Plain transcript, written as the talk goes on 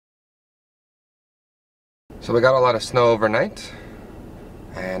So we got a lot of snow overnight,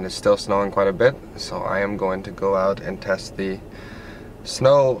 and it's still snowing quite a bit, so I am going to go out and test the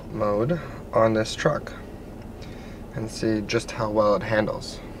snow mode on this truck and see just how well it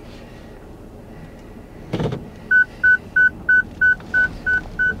handles.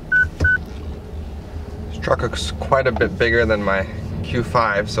 This truck looks quite a bit bigger than my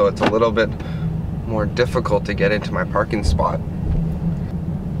Q5, so it's a little bit more difficult to get into my parking spot.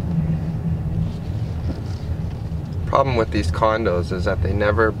 Problem with these condos is that they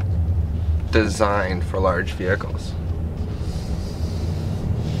never designed for large vehicles.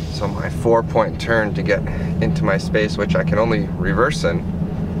 So my 4-point turn to get into my space, which I can only reverse in,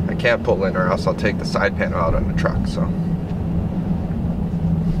 I can't pull in, or else I'll take the side panel out on the truck. So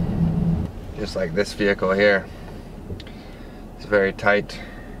just like this vehicle here, it's very tight.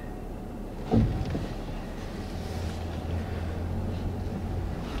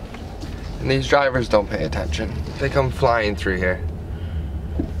 And these drivers don't pay attention. They come flying through here,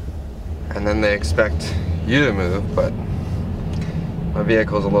 and then they expect you to move, but my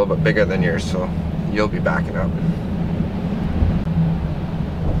vehicle's a little bit bigger than yours, so you'll be backing up.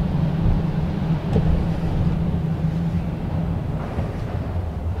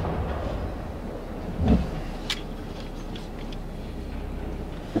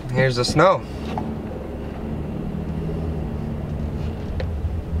 Here's the snow.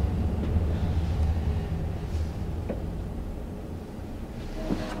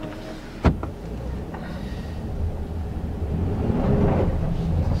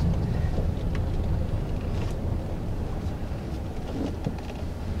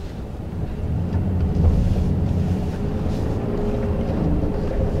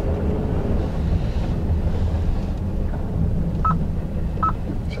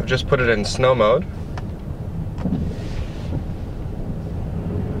 Just put it in snow mode.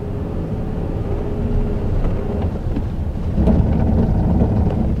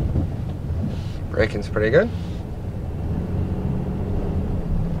 Braking's pretty good.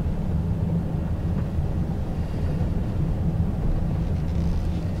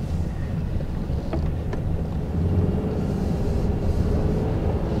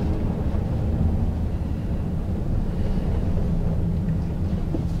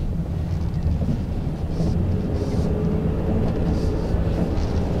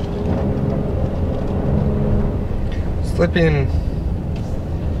 Slipping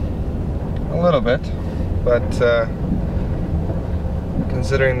a little bit, but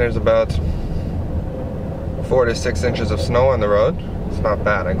considering there's about 4 to 6 inches of snow on the road, it's not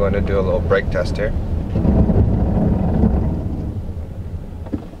bad. I'm going to do a little brake test here.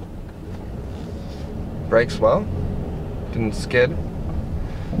 Brakes well, didn't skid,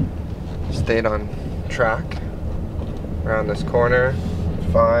 stayed on track around this corner,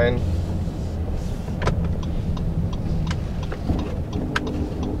 fine.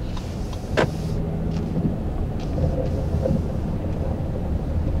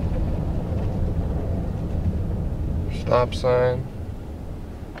 Stop sign,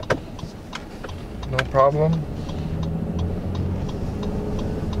 no problem.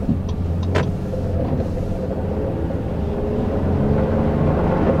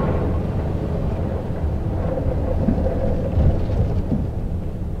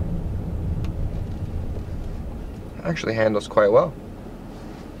 Actually handles quite well.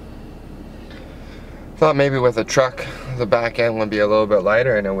 Thought maybe with a truck the back end would be a little bit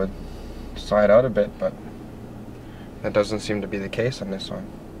lighter and it would slide out a bit, but that doesn't seem to be the case on this one.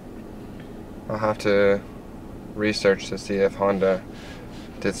 I'll have to research to see if Honda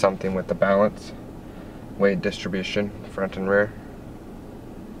did something with the balance, weight distribution, front and rear.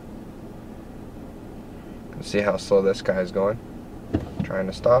 Let's see how slow this guy is going. Trying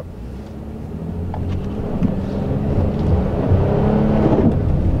to stop.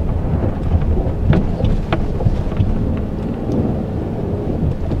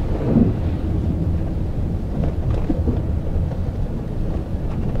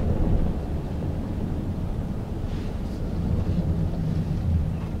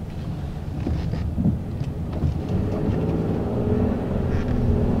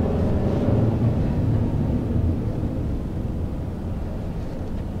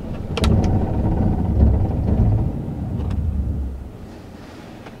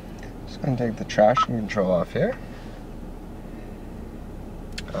 I'm gonna take the traction control off here.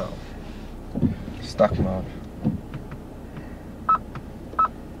 Oh, stuck mode.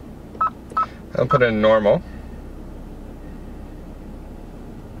 I'll put it in normal.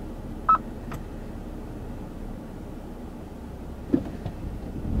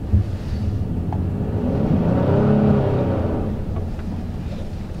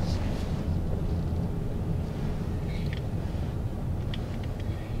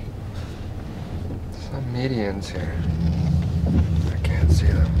 Canadians here? I can't see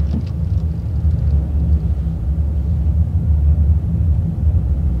them.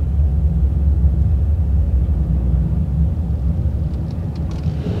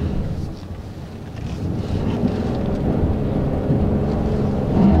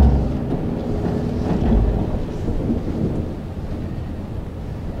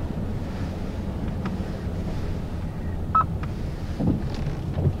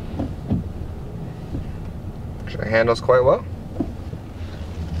 Actually handles quite well.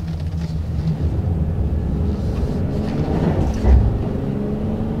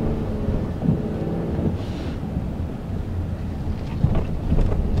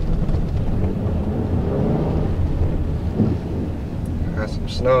 Got some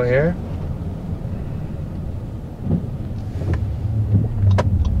snow here.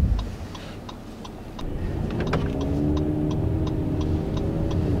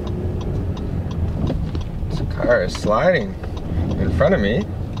 Car is sliding in front of me.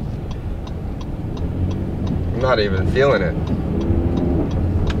 I'm not even feeling it.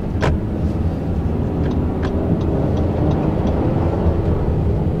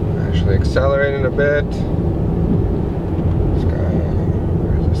 Actually accelerating a bit. This guy,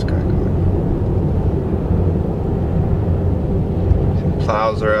 where's this guy going? Some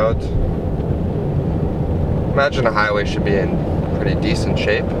plows are out. Imagine the highway should be in pretty decent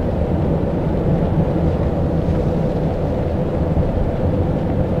shape.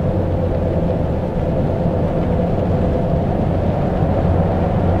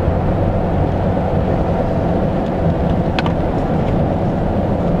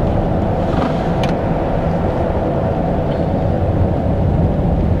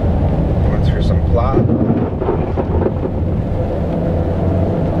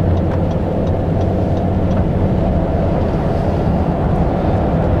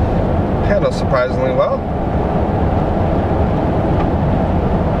 Handles surprisingly well.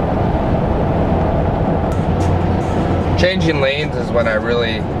 Changing lanes is when I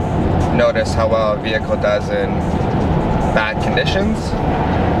really notice how well a vehicle does in bad conditions,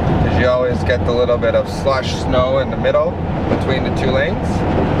 because you always get the little bit of slush snow in the middle between the two lanes.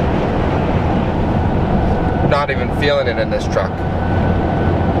 Not even feeling it in this truck.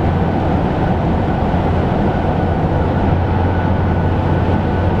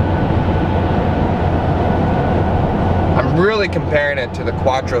 I'm really comparing it to the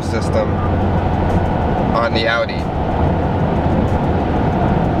Quattro system on the Audi.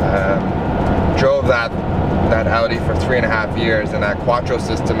 Drove that Audi for 3.5 years, and that Quattro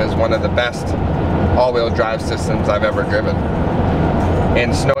system is one of the best all-wheel drive systems I've ever driven.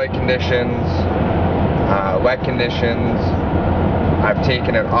 In snowy conditions, wet conditions, I've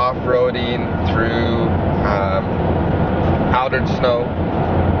taken it off-roading through powdered snow,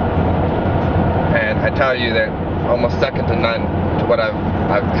 and I tell you that almost second to none to what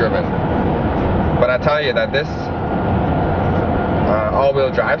I've driven. But I tell you that this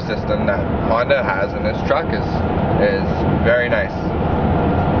all-wheel drive system that Honda has in this truck is very nice.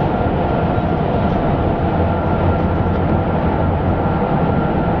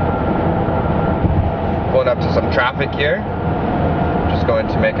 Pulling up to some traffic here. Just going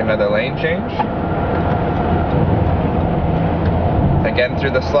to make another lane change. Again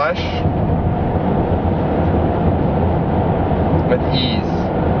through the slush. With ease.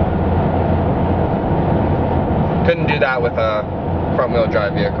 Couldn't do that with a front-wheel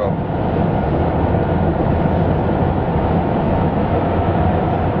drive vehicle.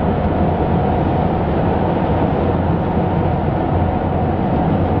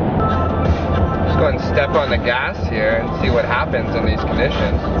 Just go and step on the gas here and see what happens in these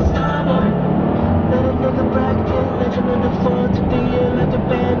conditions.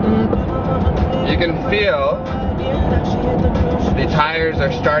 You can feel the tires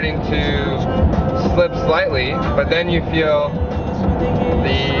are starting to slip slightly, but then you feel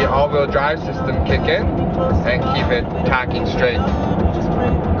the all-wheel drive system kick in and keep it tacking straight.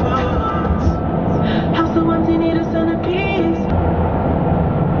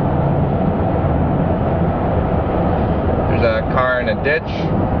 There's a car in a ditch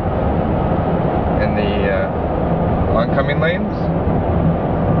in the oncoming lanes.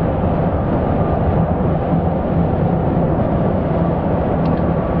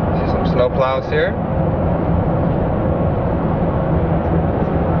 See some snow plows here.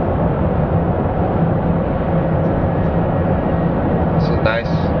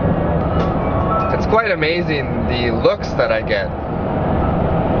 Nice. It's quite amazing the looks that I get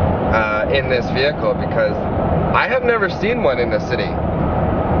in this vehicle, because I have never seen one in the city.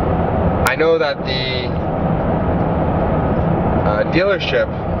 I know that the dealership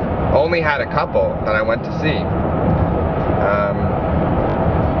only had a couple that I went to see.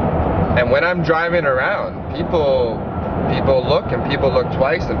 And when I'm driving around, people look, and people look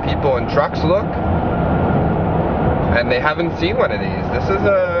twice, and people in trucks look, and they haven't seen one of these. This is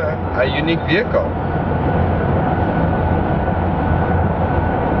a unique vehicle.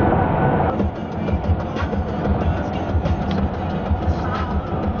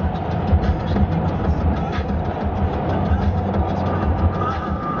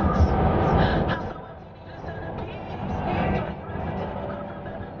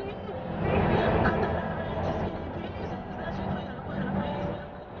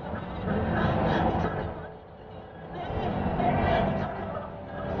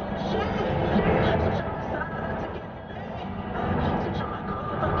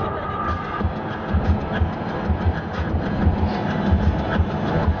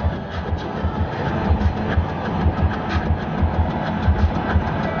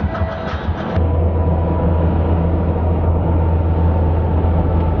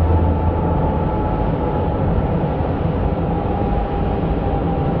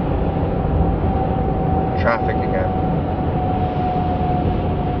 Traffic again.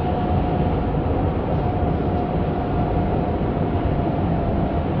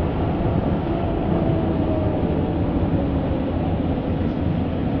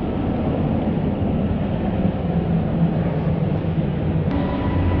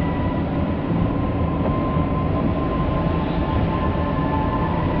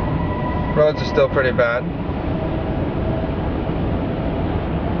 Roads are still pretty bad.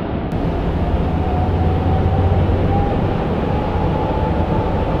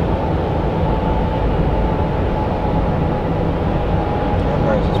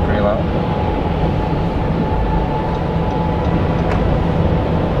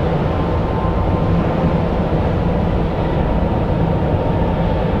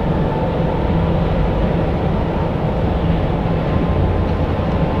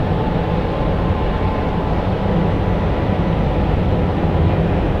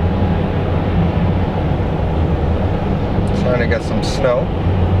 Trying to get some snow.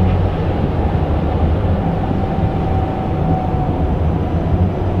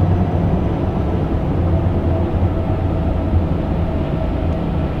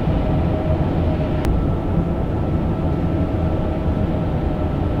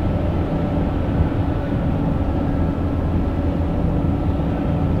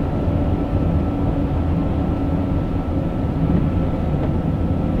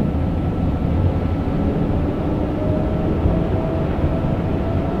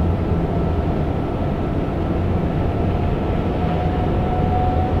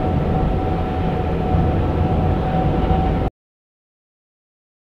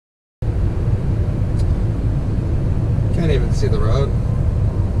 Can't even see the road.